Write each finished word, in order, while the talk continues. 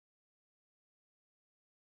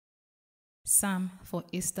Psalm for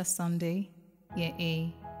Easter Sunday, Year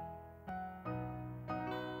A.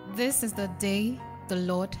 This is the day the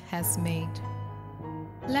Lord has made.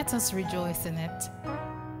 Let us rejoice in it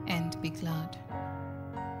and be glad.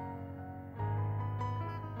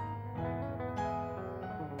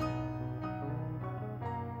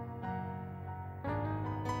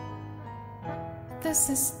 This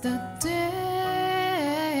is the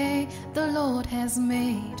day the Lord has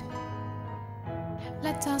made.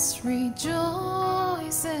 Let us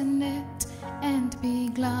rejoice in it and be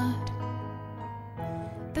glad.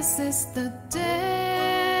 This is the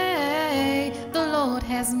day the Lord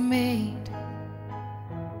has made.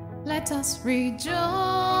 Let us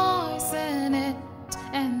rejoice in it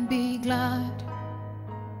and be glad.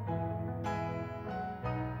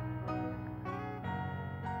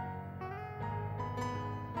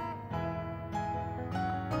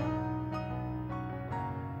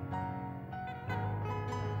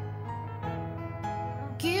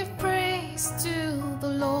 Give praise to the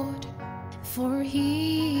Lord, for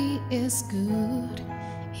He is good.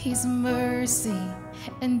 His mercy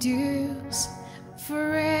endures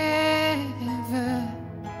forever.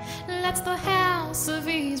 Let the house of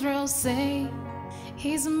Israel say,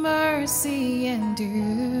 His mercy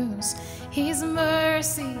endures. His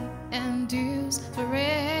mercy endures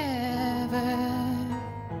forever.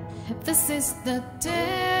 This is the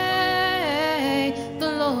day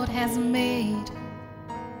the Lord has made.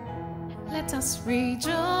 Let us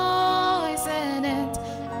rejoice in it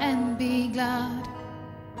and be glad.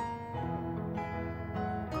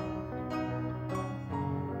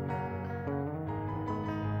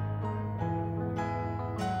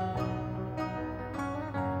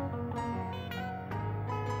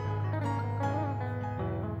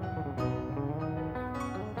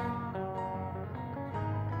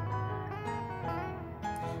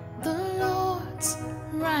 The Lord's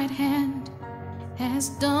right hand has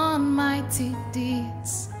done mighty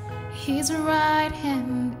deeds. His right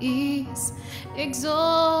hand is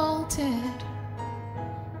exalted.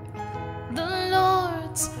 The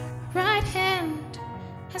Lord's right hand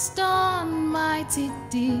has done mighty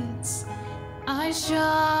deeds. I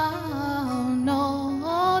shall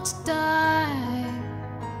not die.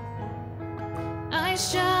 I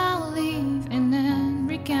shall live and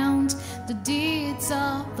recount the deeds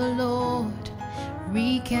of the Lord.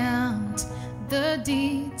 Recount the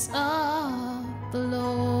deeds of the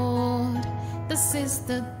Lord. This is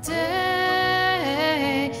the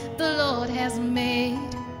day the Lord has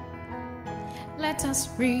made. Let us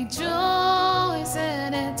rejoice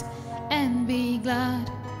in it and be glad.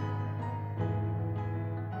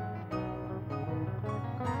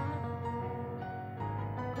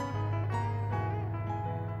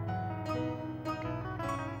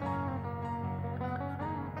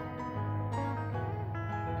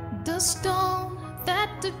 The stone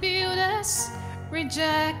that the builders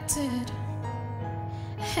rejected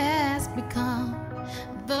has become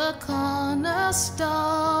the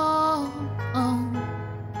cornerstone.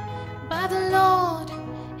 By the Lord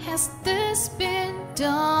has this been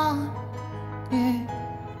done,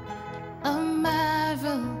 a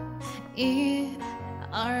marvel in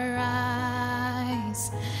our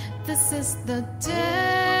eyes. This is the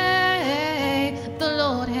day the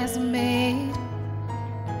Lord has made.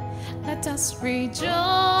 Let us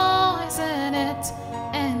rejoice in it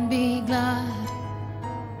and be glad.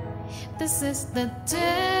 This is the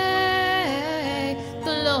day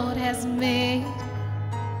the Lord has made.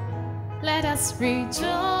 Let us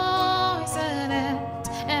rejoice in it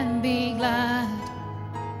and be glad.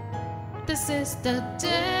 This is the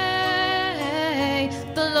day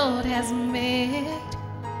the Lord has made.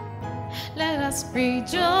 Let us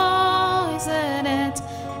rejoice in it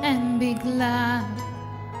and be glad.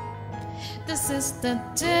 This is the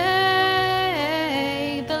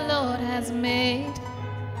day the Lord has made.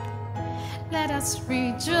 Let us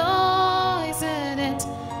rejoice in it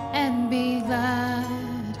and be glad.